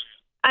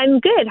 I'm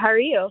good. How are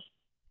you?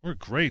 We're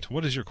great.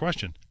 What is your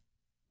question?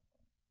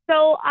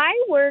 So I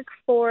work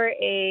for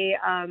a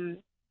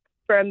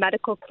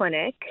medical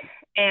clinic,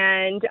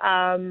 and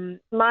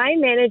my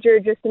manager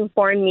just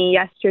informed me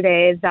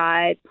yesterday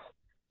that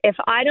if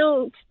I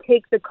don't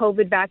take the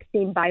COVID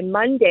vaccine by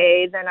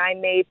Monday, then I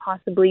may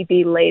possibly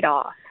be laid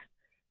off.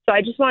 So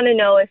I just want to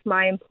know if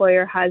my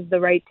employer has the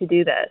right to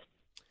do this.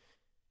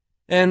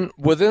 And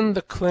within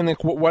the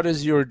clinic, what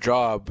is your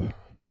job?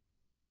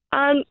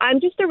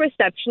 I'm just a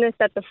receptionist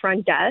at the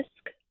front desk.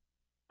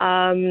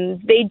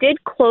 They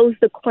did close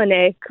the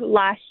clinic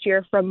last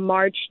year from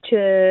March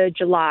to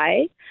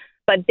July,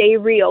 but they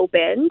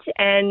reopened,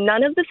 and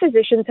none of the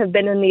physicians have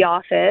been in the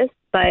office.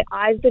 But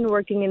I've been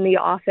working in the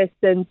office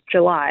since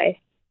July.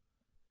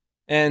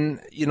 And,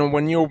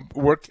 when you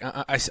work,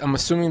 I'm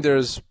assuming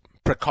there's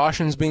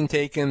precautions being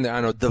taken,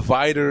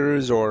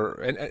 dividers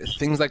or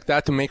things like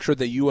that to make sure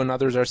that you and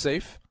others are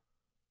safe?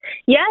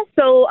 Yeah,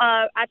 so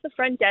at the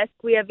front desk,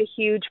 we have a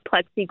huge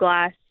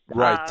plexiglass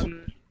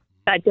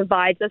that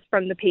divides us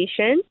from the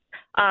patients.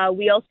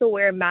 We also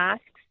wear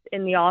masks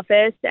in the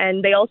office,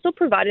 and they also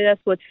provided us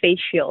with face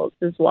shields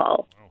as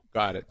well.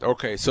 Got it.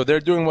 Okay, so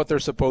they're doing what they're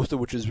supposed to,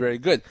 which is very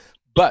good.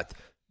 But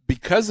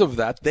because of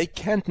that, they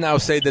can't now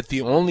say that the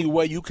only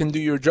way you can do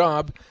your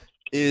job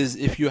is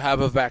if you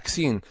have a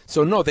vaccine.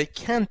 So no, they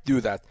can't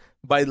do that.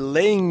 By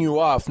laying you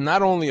off,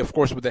 not only, of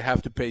course, would they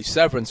have to pay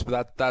severance,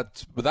 but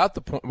without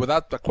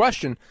the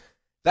question,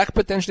 that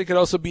potentially could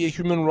also be a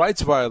human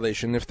rights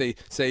violation if they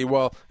say,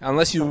 well,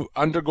 unless you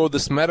undergo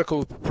this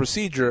medical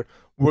procedure,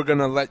 we're going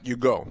to let you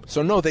go.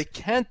 So no, they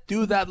can't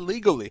do that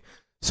legally.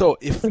 So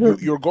if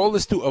your goal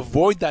is to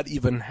avoid that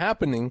even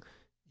happening,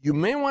 you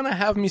may want to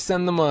have me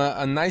send them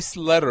a nice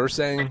letter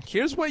saying,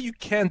 here's why you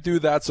can't do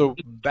that, so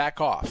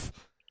back off.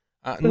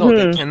 No,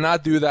 they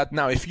cannot do that.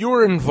 Now, if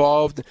you're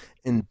involved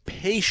in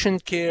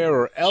patient care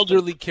or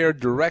elderly care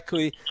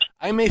directly,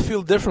 I may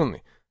feel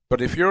differently.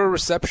 But if you're a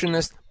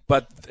receptionist,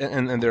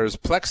 and there's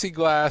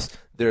plexiglass,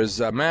 there's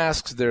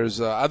masks,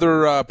 there's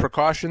other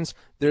precautions,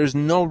 there's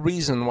no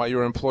reason why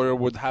your employer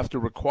would have to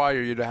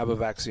require you to have a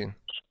vaccine.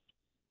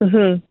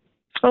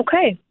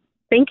 Okay.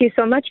 Thank you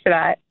so much for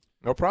that.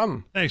 No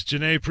problem. Thanks,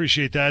 Janae.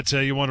 Appreciate that.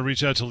 You want to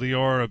reach out to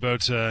Lior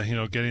about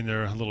getting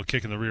their little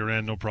kick in the rear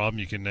end? No problem.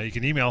 You can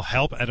email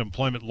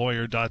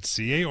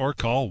help@employmentlawyer.ca or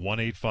call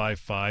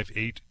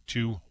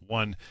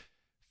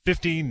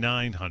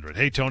 1-855-821-5900.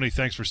 Hey, Tony.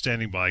 Thanks for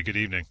standing by. Good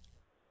evening.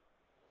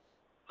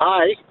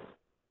 Hi.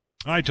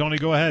 Hi, Tony.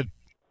 Go ahead.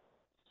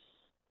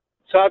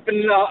 So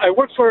I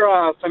work for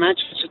a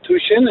financial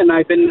institution, and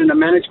I've been in a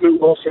management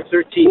role for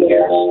 13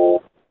 years.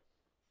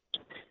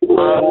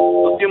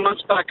 A few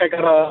months back, I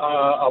got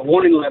a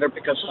warning letter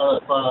because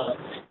of a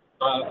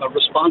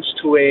response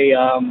to a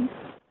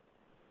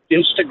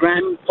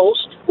Instagram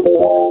post.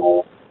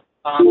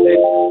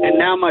 And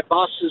now my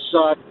boss is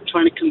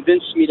trying to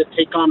convince me to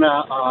take on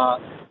a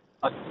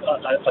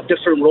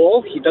different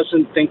role. He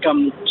doesn't think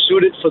I'm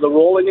suited for the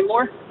role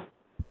anymore.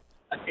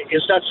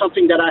 Is that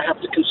something that I have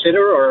to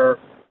consider, or?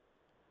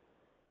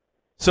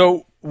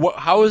 So,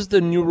 how is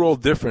the new role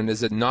different?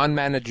 Is it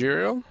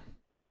non-managerial?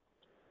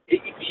 He's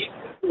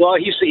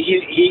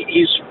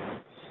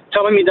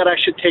telling me that I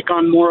should take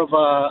on more of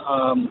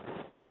a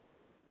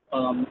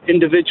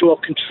individual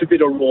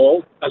contributor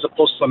role as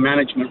opposed to a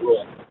management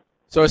role.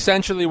 So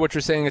essentially, what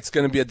you're saying, it's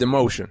going to be a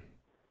demotion.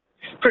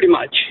 Pretty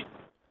much.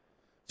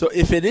 So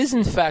if it is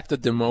in fact a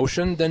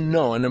demotion, then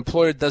no, an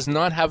employer does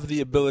not have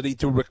the ability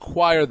to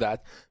require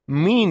that.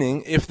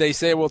 Meaning, if they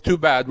say, well, too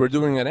bad, we're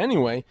doing it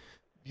anyway,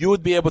 you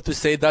would be able to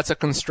say that's a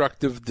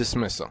constructive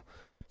dismissal.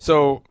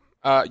 So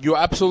you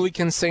absolutely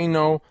can say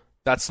no,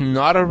 that's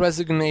not a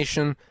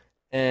resignation,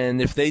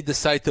 and if they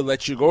decide to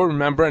let you go,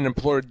 remember, an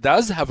employer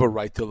does have a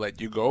right to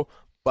let you go,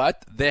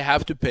 but they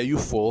have to pay you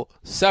full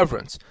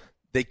severance.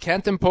 They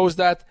can't impose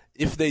that.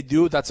 If they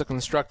do, that's a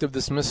constructive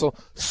dismissal,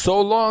 so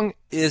long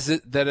is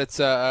it that it's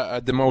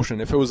a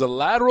demotion. If it was a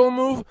lateral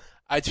move,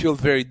 I'd feel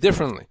very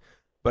differently.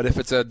 But if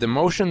it's a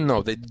demotion,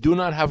 no, they do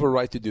not have a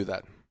right to do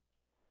that.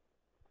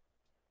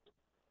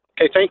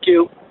 Okay, thank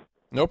you.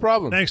 No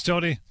problem. Thanks,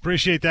 Tony.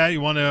 Appreciate that.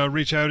 You want to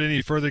reach out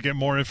any further, get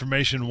more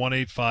information,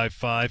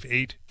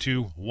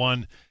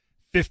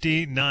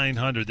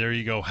 1-855-821-5900. There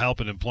you go, help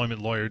at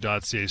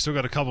employmentlawyer.ca. Still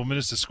got a couple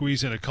minutes to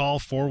squeeze in a call,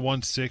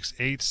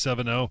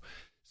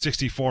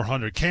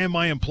 416-870-6400. Can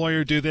my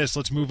employer do this?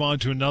 Let's move on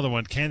to another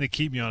one. Can they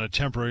keep me on a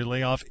temporary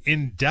layoff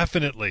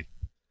indefinitely?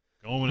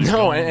 Going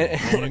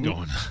and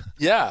going.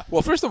 Yeah.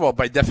 Well, first of all,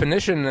 by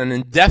definition, an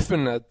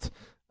indefinite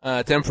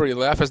temporary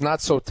layoff is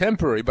not so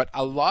temporary, but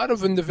a lot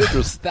of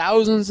individuals,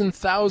 thousands and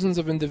thousands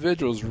of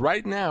individuals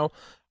right now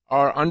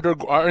are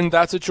in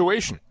that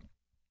situation.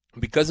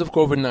 Because of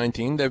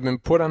COVID-19, they've been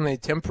put on a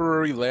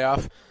temporary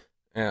layoff.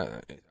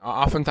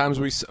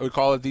 Oftentimes we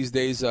call it these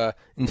days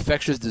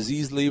infectious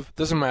disease leave.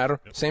 Doesn't matter.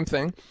 Same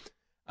thing.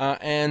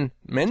 And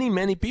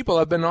many people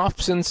have been off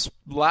since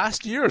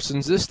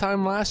this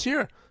time last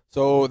year.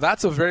 So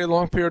that's a very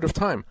long period of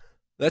time.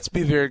 Let's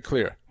be very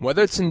clear.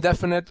 Whether it's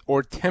indefinite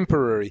or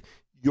temporary,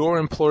 your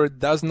employer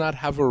does not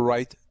have a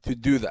right to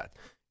do that.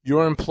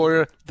 Your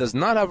employer does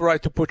not have a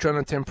right to put you on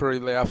a temporary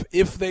layoff.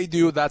 If they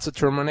do, that's a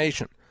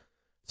termination.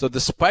 So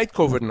despite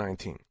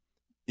COVID-19,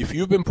 if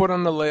you've been put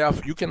on a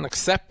layoff, you can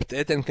accept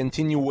it and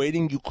continue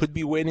waiting. You could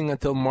be waiting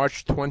until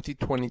March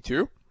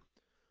 2022,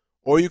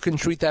 or you can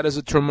treat that as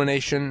a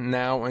termination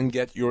now and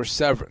get your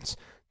severance.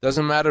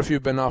 Doesn't matter if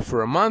you've been off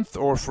for a month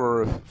or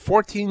for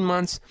 14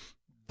 months.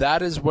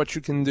 That is what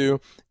you can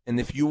do. And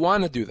if you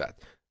want to do that,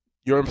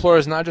 your employer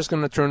is not just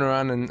going to turn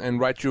around and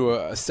write you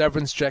a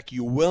severance check.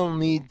 You will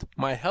need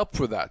my help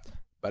for that.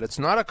 But it's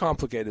not a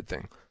complicated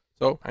thing.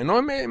 So I know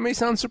it may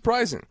sound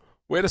surprising.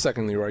 Wait a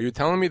second, Leroy. Are you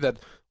telling me that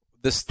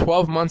this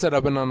 12 months that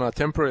I've been on a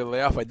temporary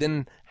layoff, I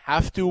didn't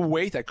have to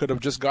wait? I could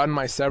have just gotten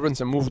my severance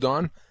and moved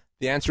on?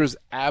 The answer is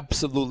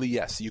absolutely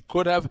yes. You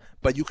could have,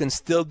 but you can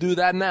still do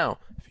that now.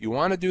 If you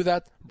want to do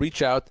that,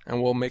 reach out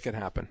and we'll make it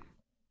happen.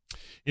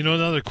 You know,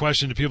 another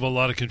question that people have a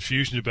lot of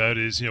confusion about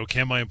is,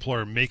 can my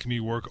employer make me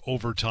work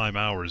overtime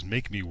hours,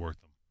 make me work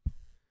them?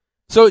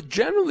 So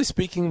generally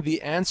speaking,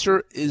 the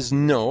answer is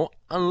no,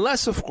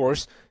 unless, of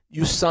course,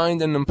 you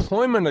signed an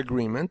employment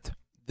agreement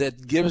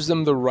that gives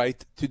them the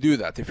right to do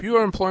that. If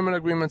your employment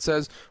agreement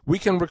says we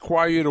can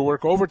require you to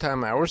work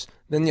overtime hours,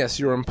 then yes,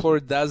 your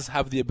employer does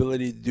have the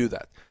ability to do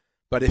that.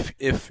 But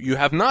if you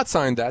have not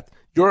signed that,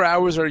 your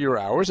hours are your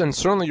hours, and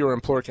certainly your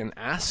employer can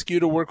ask you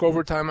to work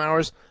overtime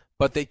hours,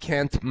 but they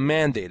can't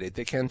mandate it.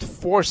 They can't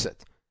force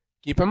it.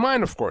 Keep in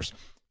mind, of course,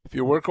 if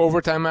you work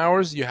overtime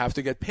hours, you have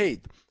to get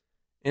paid.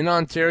 In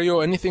Ontario,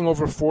 anything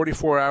over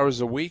 44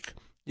 hours a week,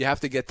 you have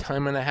to get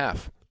time and a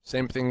half.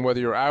 Same thing whether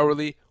you're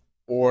hourly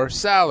or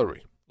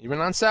salary. Even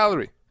on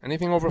salary,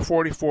 anything over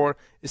 44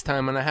 is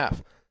time and a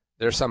half.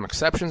 There are some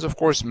exceptions, of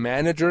course.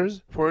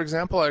 Managers, for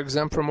example, are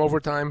exempt from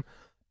overtime.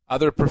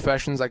 Other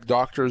professions like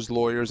doctors,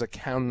 lawyers,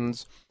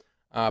 accountants,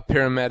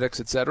 paramedics,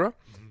 etc.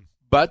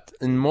 But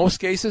in most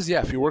cases,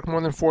 yeah, if you work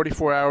more than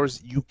 44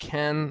 hours, you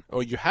can,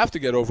 or you have to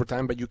get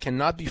overtime, but you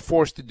cannot be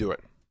forced to do it.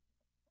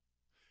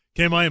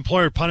 Can my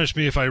employer punish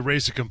me if I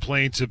raise a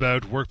complaint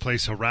about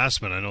workplace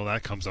harassment? I know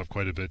that comes up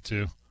quite a bit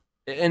too.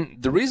 And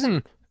the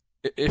reason,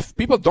 if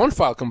people don't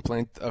file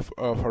complaint of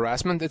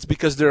harassment, it's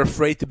because they're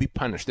afraid to be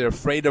punished. They're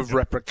afraid of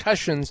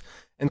repercussions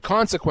and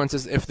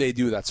consequences if they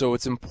do that. So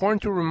it's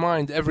important to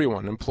remind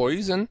everyone,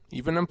 employees and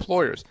even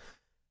employers,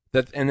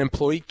 that an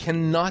employee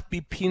cannot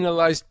be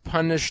penalized,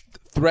 punished,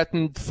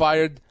 threatened,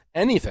 fired,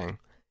 anything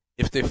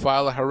if they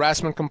file a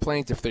harassment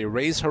complaint, if they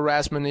raise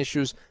harassment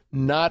issues.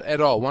 Not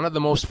at all. One of the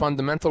most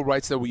fundamental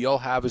rights that we all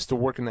have is to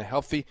work in a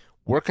healthy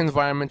work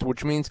environment,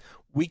 which means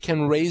we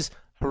can raise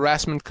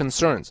harassment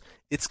concerns.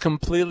 It's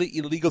completely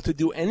illegal to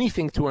do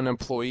anything to an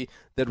employee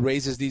that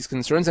raises these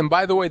concerns. And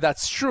by the way,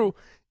 that's true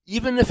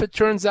even if it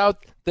turns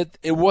out that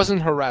it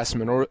wasn't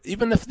harassment, or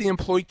even if the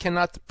employee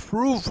cannot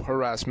prove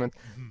harassment.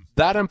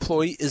 that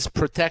employee is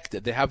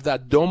protected. They have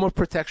that dome of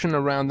protection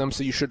around them,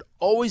 so you should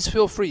always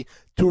feel free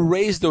to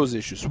raise those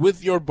issues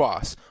with your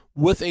boss,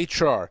 with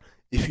HR.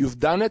 If you've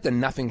done it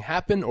and nothing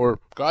happened, or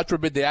God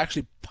forbid they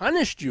actually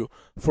punished you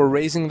for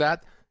raising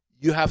that,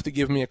 you have to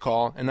give me a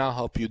call and I'll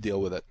help you deal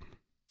with it.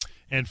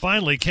 And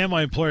finally, can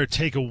my employer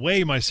take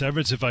away my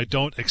severance if I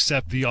don't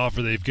accept the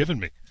offer they've given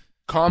me?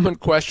 Common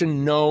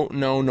question, no.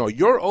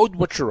 You're owed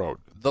what you're owed.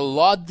 The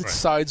law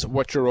decides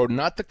what you're owed,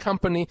 not the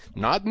company,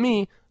 not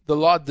me. The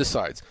law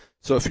decides.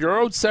 So if you're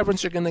owed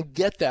severance, you're going to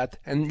get that,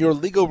 and your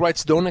legal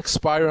rights don't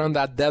expire on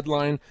that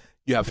deadline.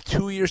 You have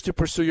 2 years to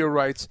pursue your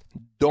rights.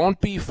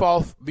 Don't be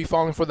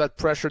falling for that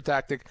pressure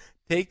tactic.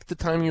 Take the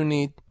time you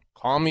need.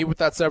 Call me with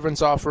that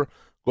severance offer.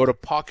 Go to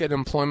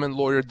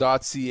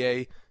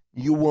pocketemploymentlawyer.ca.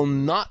 You will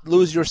not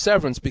lose your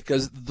severance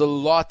because the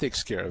law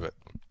takes care of it.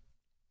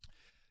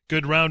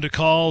 Good round of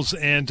calls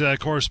and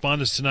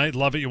correspondence tonight.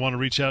 Love it. You want to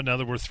reach out now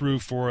that we're through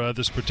for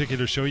this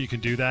particular show, you can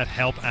do that.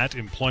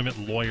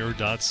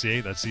 help@employmentlawyer.ca.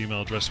 That's the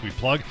email address we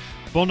plug.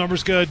 Phone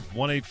number's good,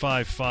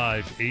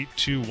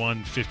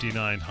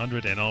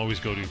 1-855-821-5900. And always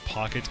go to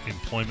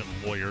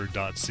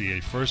pocketemploymentlawyer.ca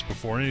first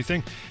before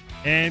anything.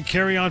 And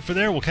carry on for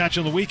there. We'll catch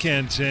you on the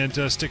weekend.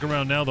 And stick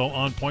around now, though.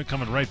 On Point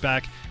coming right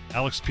back.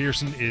 Alex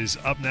Pearson is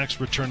up next,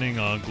 returning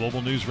on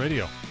Global News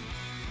Radio.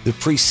 The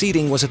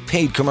preceding was a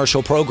paid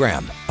commercial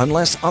program.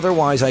 Unless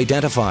otherwise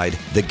identified,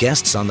 the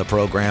guests on the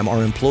program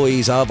are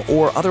employees of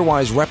or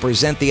otherwise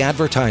represent the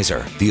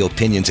advertiser. The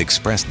opinions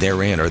expressed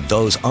therein are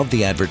those of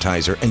the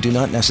advertiser and do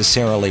not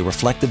necessarily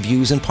reflect the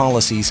views and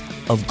policies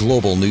of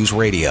Global News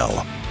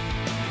Radio.